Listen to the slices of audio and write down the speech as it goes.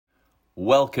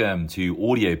Welcome to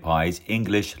AudioPie's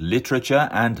English Literature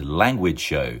and Language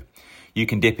Show. You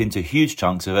can dip into huge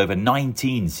chunks of over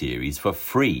 19 series for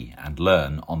free and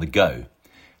learn on the go.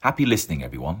 Happy listening,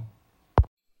 everyone.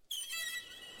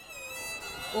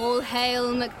 All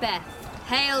hail Macbeth,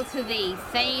 hail to thee,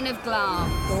 Thane of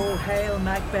Glamis. All hail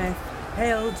Macbeth,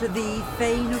 hail to thee,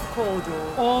 Thane of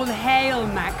Cawdor. All hail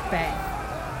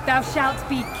Macbeth, thou shalt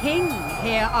be king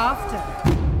hereafter.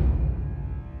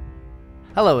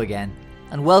 Hello again,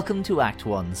 and welcome to Act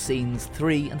 1, Scenes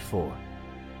 3 and 4.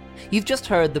 You've just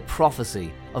heard the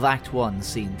prophecy of Act 1,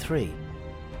 Scene 3.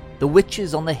 The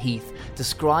witches on the heath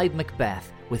describe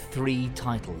Macbeth with 3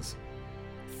 titles.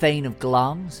 Thane of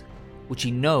Glamis, which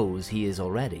he knows he is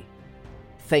already.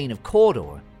 Thane of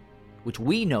Cawdor, which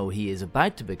we know he is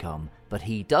about to become, but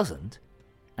he doesn't.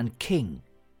 And King,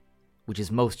 which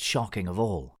is most shocking of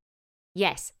all.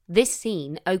 Yes, this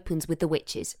scene opens with the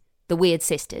witches, the weird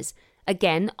sisters,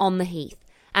 again on the heath,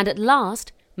 and at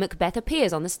last Macbeth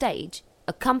appears on the stage,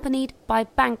 accompanied by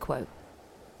Banquo,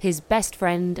 his best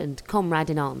friend and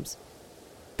comrade in arms.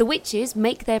 The witches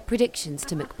make their predictions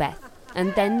to Macbeth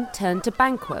and then turn to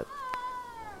Banquo,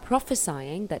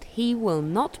 prophesying that he will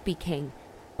not be king,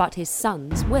 but his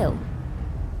sons will.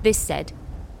 This said,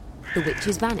 the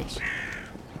witches vanish.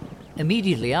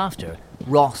 Immediately after,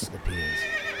 Ross appears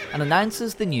and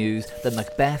announces the news that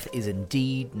Macbeth is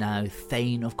indeed now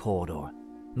Thane of Cawdor.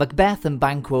 Macbeth and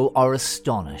Banquo are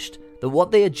astonished that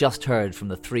what they had just heard from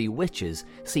the 3 witches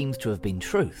seems to have been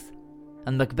truth,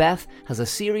 and Macbeth has a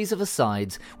series of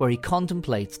asides where he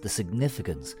contemplates the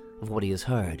significance of what he has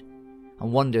heard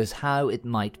and wonders how it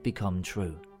might become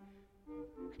true.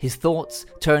 His thoughts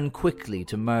turn quickly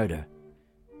to murder,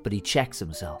 but he checks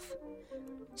himself.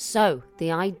 So,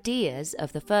 the ideas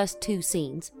of the first 2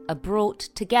 scenes are brought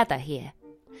together here.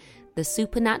 The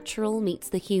supernatural meets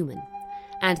the human,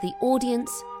 and the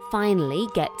audience finally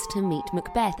gets to meet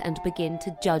Macbeth and begin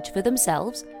to judge for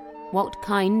themselves what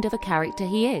kind of a character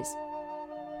he is.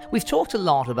 We've talked a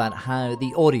lot about how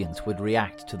the audience would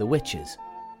react to the witches.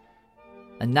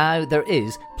 And now there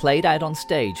is, played out on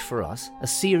stage for us, a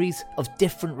series of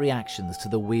different reactions to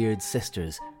the weird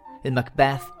sisters in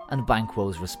Macbeth and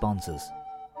Banquo's responses.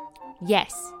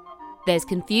 Yes, there's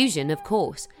confusion, of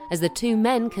course, as the 2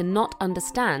 men cannot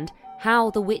understand how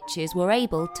the witches were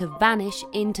able to vanish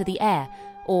into the air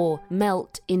or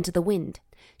melt into the wind.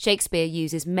 Shakespeare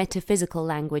uses metaphysical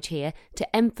language here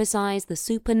to emphasise the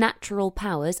supernatural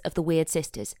powers of the weird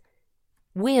sisters.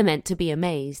 We're meant to be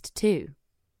amazed too.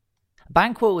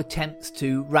 Banquo attempts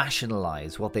to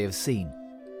rationalise what they have seen,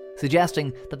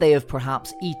 suggesting that they have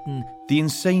perhaps eaten the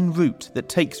insane root that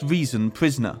takes reason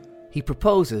prisoner. He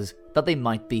proposes that they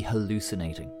might be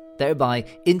hallucinating, thereby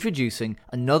introducing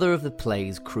another of the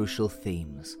play's crucial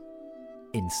themes: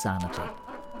 insanity.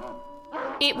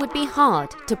 It would be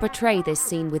hard to portray this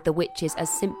scene with the witches as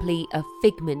simply a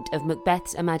figment of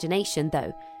Macbeth's imagination,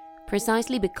 though,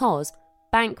 precisely because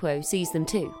Banquo sees them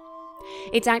too.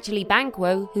 It's actually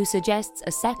Banquo who suggests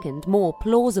a second, more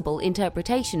plausible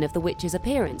interpretation of the witches'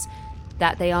 appearance,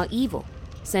 that they are evil,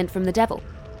 sent from the devil.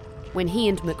 When he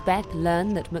and Macbeth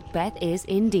learn that Macbeth is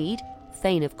indeed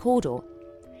Thane of Cawdor,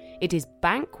 it is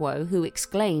Banquo who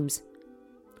exclaims,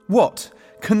 "What?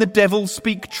 Can the devil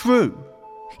speak true?"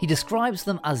 He describes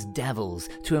them as devils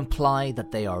to imply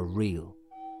that they are real.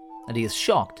 And he is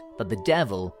shocked that the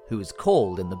devil, who is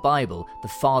called in the Bible the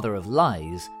father of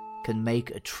lies, can make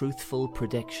a truthful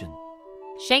prediction.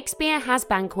 Shakespeare has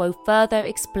Banquo further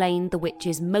explain the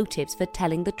witches' motives for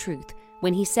telling the truth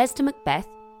when he says to Macbeth,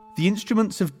 "The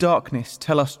instruments of darkness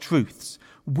tell us truths,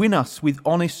 win us with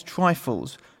honest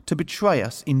trifles, to betray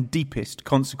us in deepest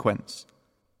consequence."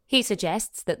 He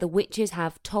suggests that the witches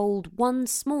have told one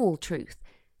small truth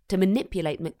to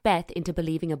manipulate Macbeth into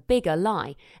believing a bigger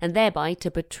lie and thereby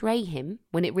to betray him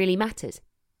when it really matters.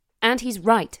 And he's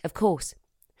right, of course.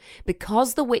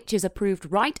 Because the witches are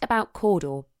proved right about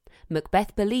Cawdor,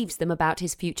 Macbeth believes them about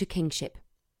his future kingship.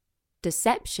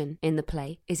 Deception in the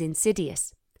play is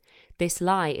insidious. This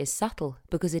lie is subtle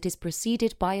because it is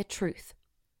preceded by a truth.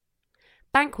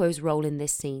 Banquo's role in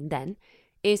this scene, then,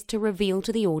 is to reveal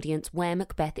to the audience where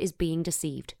Macbeth is being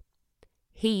deceived.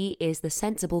 He is the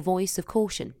sensible voice of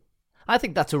caution. I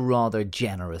think that's a rather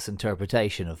generous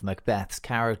interpretation of Macbeth's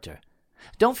character.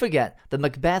 Don't forget that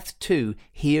Macbeth too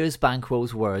hears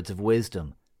Banquo's words of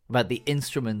wisdom about the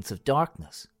instruments of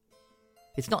darkness.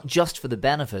 It's not just for the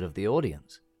benefit of the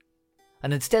audience.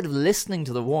 And instead of listening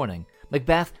to the warning,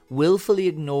 Macbeth willfully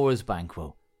ignores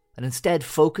Banquo and instead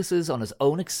focuses on his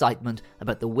own excitement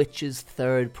about the witch's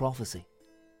 3rd prophecy.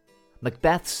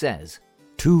 Macbeth says,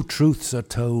 2 truths are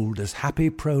told as happy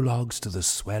prologues to the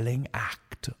swelling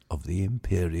act of the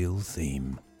imperial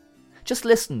theme. Just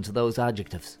listen to those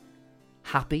adjectives.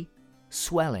 Happy,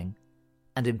 swelling,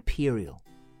 and imperial.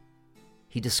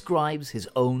 He describes his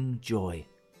own joy,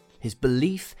 his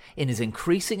belief in his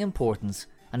increasing importance,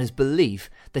 and his belief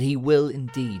that he will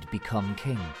indeed become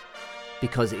king,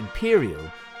 because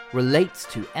imperial relates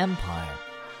to empire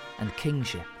and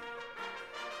kingship.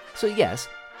 So yes,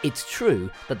 it's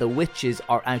true that the witches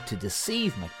are out to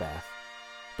deceive Macbeth,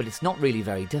 but it's not really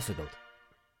very difficult.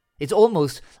 It's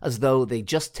almost as though they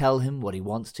just tell him what he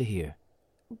wants to hear.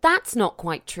 That's not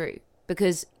quite true,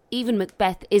 because even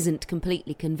Macbeth isn't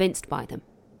completely convinced by them.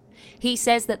 He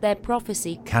says that their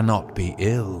prophecy cannot be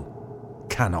ill,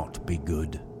 cannot be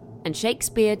good. And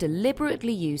Shakespeare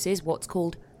deliberately uses what's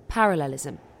called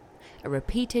parallelism, a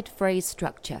repeated phrase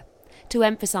structure, to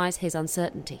emphasise his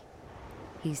uncertainty.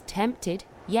 He's tempted,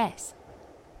 yes,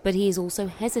 but he is also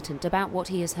hesitant about what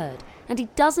he has heard, and he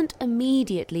doesn't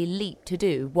immediately leap to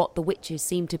do what the witches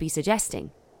seem to be suggesting.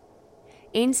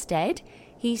 Instead,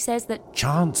 he says that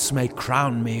chance may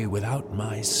crown me without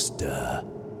my stir,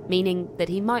 meaning that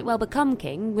he might well become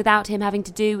king without him having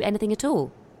to do anything at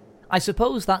all. I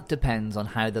suppose that depends on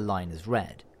how the line is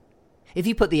read. If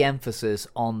you put the emphasis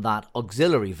on that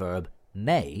auxiliary verb,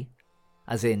 may,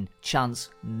 as in chance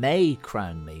may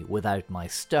crown me without my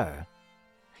stir,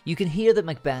 you can hear that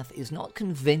Macbeth is not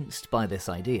convinced by this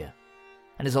idea,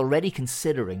 and is already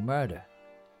considering murder.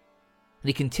 And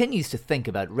he continues to think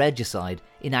about regicide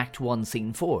in Act 1,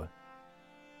 Scene 4.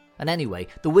 And anyway,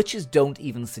 the witches don't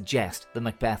even suggest that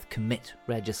Macbeth commit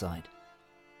regicide.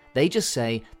 They just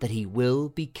say that he will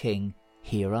be king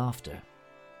hereafter.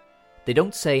 They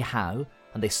don't say how,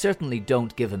 and they certainly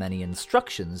don't give him any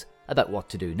instructions about what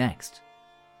to do next.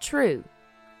 True,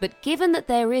 but given that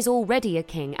there is already a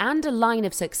king and a line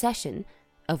of succession,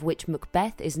 of which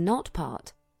Macbeth is not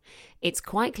part, it's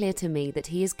quite clear to me that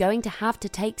he is going to have to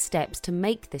take steps to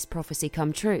make this prophecy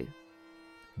come true.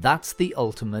 That's the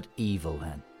ultimate evil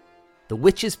then. The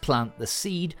witches plant the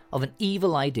seed of an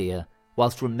evil idea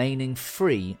whilst remaining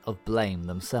free of blame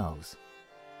themselves.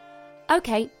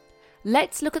 Okay,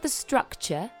 let's look at the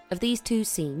structure of these 2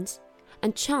 scenes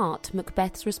and chart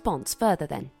Macbeth's response further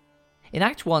then. In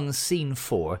Act 1, Scene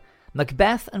 4,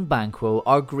 Macbeth and Banquo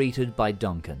are greeted by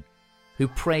Duncan, who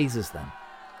praises them,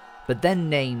 but then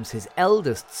names his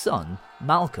eldest son,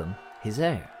 Malcolm, his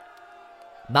heir.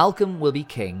 Malcolm will be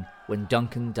king when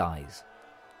Duncan dies.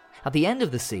 At the end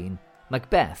of the scene,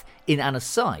 Macbeth, in an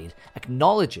aside,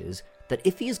 acknowledges that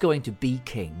if he is going to be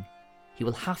king, he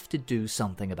will have to do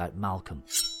something about Malcolm,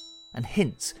 and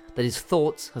hints that his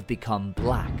thoughts have become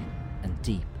black and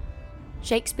deep.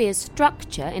 Shakespeare's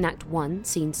structure in Act 1,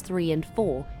 Scenes 3 and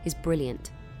 4 is brilliant.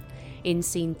 In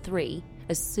Scene 3,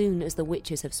 as soon as the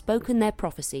witches have spoken their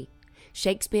prophecy,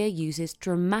 Shakespeare uses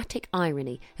dramatic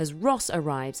irony as Ross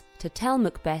arrives to tell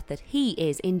Macbeth that he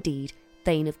is indeed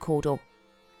Thane of Cawdor.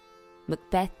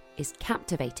 Macbeth is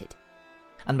captivated.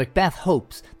 And Macbeth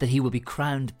hopes that he will be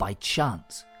crowned by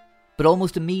chance. But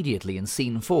almost immediately in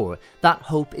Scene 4, that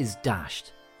hope is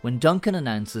dashed when Duncan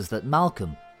announces that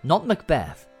Malcolm, not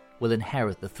Macbeth, will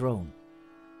inherit the throne.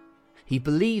 He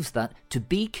believes that to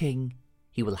be king,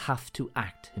 he will have to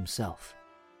act himself.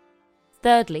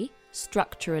 Thirdly,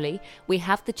 structurally, we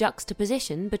have the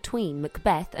juxtaposition between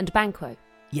Macbeth and Banquo.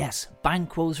 Yes,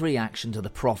 Banquo's reaction to the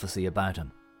prophecy about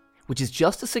him, which is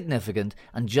just as significant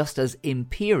and just as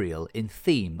imperial in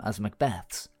theme as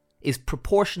Macbeth's, is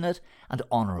proportionate and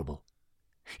honourable.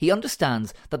 He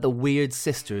understands that the weird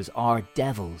sisters are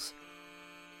devils,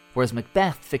 whereas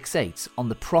Macbeth fixates on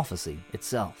the prophecy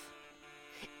itself.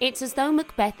 It's as though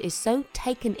Macbeth is so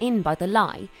taken in by the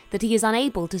lie that he is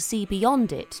unable to see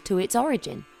beyond it to its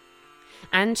origin.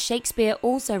 And Shakespeare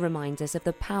also reminds us of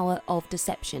the power of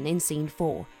deception in Scene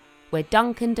 4, where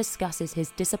Duncan discusses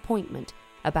his disappointment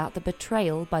about the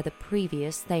betrayal by the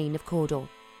previous Thane of Cawdor.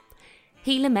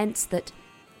 He laments that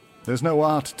there's no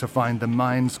art to find the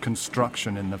mind's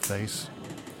construction in the face.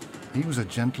 He was a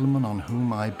gentleman on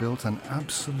whom I built an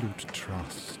absolute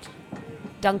trust.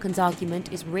 Duncan's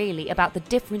argument is really about the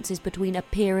differences between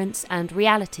appearance and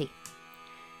reality.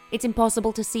 It's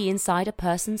impossible to see inside a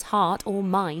person's heart or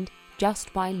mind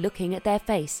just by looking at their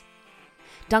face.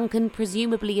 Duncan,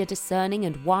 presumably a discerning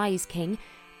and wise king,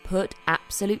 put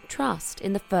absolute trust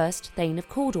in the first Thane of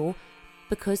Cawdor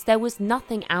because there was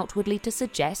nothing outwardly to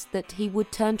suggest that he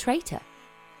would turn traitor.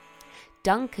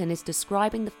 Duncan is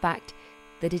describing the fact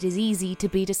that it is easy to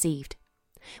be deceived,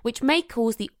 which may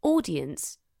cause the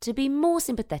audience to be more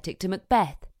sympathetic to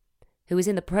Macbeth, who is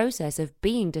in the process of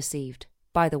being deceived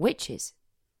by the witches.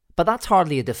 But that's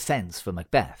hardly a defence for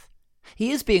Macbeth. He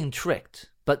is being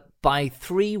tricked, but by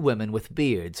 3 women with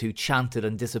beards who chanted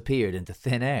and disappeared into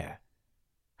thin air.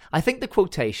 I think the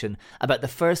quotation about the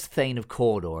first Thane of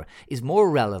Cawdor is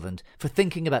more relevant for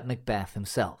thinking about Macbeth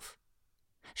himself.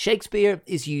 Shakespeare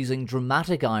is using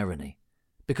dramatic irony,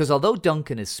 because although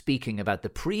Duncan is speaking about the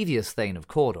previous Thane of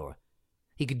Cawdor,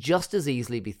 he could just as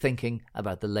easily be thinking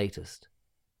about the latest.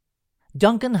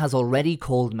 Duncan has already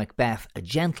called Macbeth a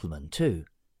gentleman too,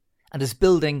 and is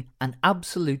building an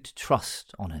absolute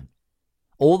trust on him,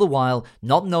 all the while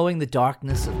not knowing the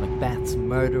darkness of Macbeth's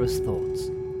murderous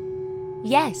thoughts.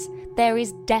 Yes, there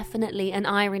is definitely an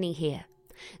irony here.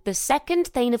 The second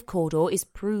Thane of Cawdor is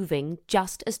proving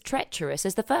just as treacherous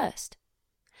as the first.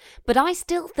 But I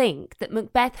still think that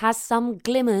Macbeth has some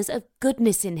glimmers of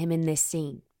goodness in him in this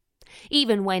scene.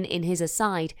 Even when in his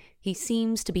aside he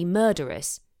seems to be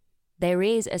murderous, there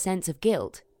is a sense of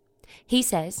guilt. He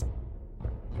says,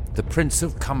 "The Prince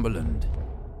of Cumberland.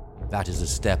 That is a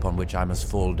step on which I must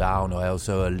fall down or else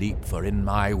o'erleap, for in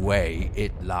my way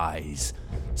it lies.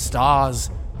 Stars,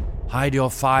 hide your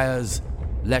fires,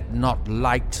 let not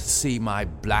light see my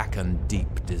black and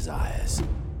deep desires."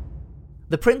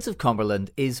 The Prince of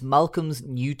Cumberland is Malcolm's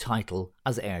new title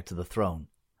as heir to the throne.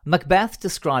 Macbeth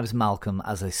describes Malcolm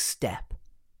as a step.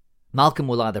 Malcolm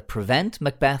will either prevent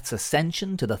Macbeth's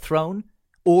ascension to the throne,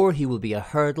 or he will be a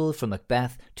hurdle for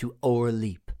Macbeth to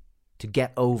o'erleap, to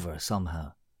get over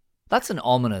somehow. That's an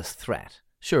ominous threat,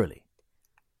 surely.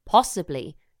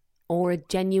 Possibly, or a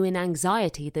genuine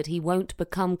anxiety that he won't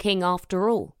become king after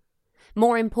all.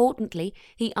 More importantly,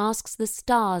 he asks the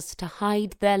stars to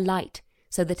hide their light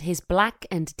so that his black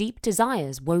and deep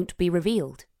desires won't be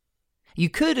revealed. You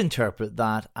could interpret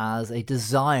that as a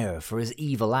desire for his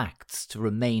evil acts to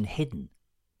remain hidden,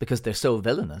 because they're so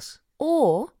villainous.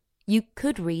 Or you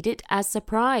could read it as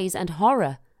surprise and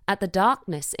horror at the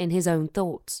darkness in his own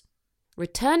thoughts.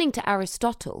 Returning to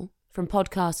Aristotle from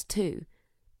podcast 2,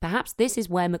 perhaps this is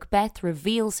where Macbeth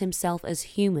reveals himself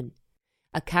as human,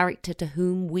 a character to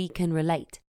whom we can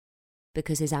relate,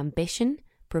 because his ambition,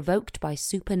 provoked by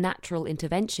supernatural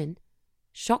intervention,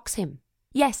 shocks him.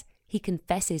 Yes, he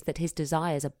confesses that his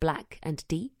desires are black and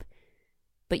deep,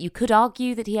 but you could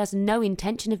argue that he has no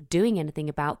intention of doing anything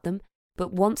about them,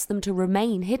 but wants them to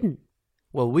remain hidden.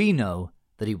 Well, we know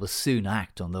that he will soon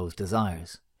act on those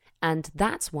desires. And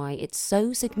that's why it's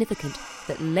so significant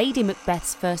that Lady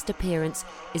Macbeth's first appearance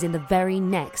is in the very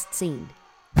next scene.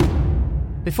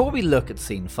 Before we look at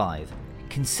scene 5,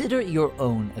 consider your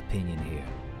own opinion here.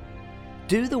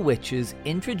 Do the witches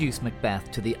introduce Macbeth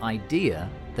to the idea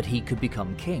that he could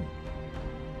become king?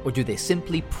 Or do they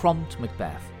simply prompt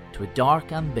Macbeth to a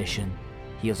dark ambition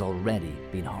he has already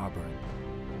been harbouring?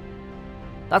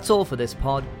 That's all for this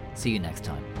pod. See you next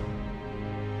time.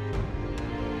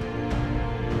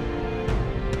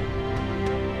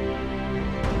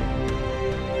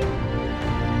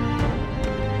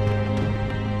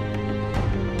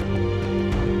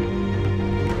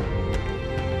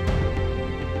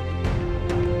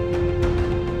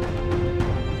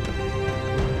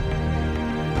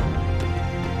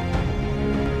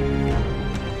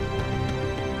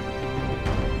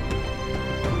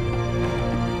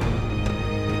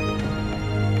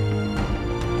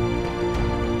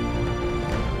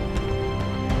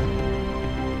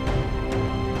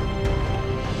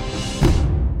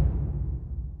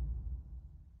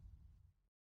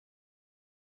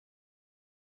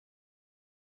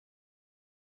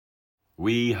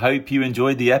 We hope you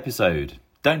enjoyed the episode.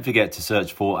 Don't forget to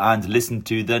search for and listen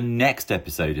to the next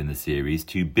episode in the series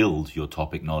to build your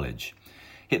topic knowledge.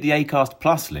 Hit the Acast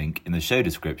Plus link in the show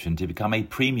description to become a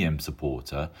premium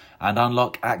supporter and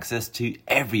unlock access to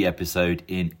every episode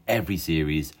in every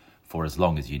series for as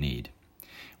long as you need.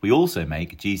 We also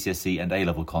make GCSE and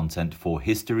A-level content for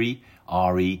history,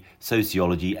 RE,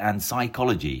 sociology and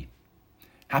psychology.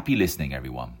 Happy listening,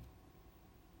 everyone.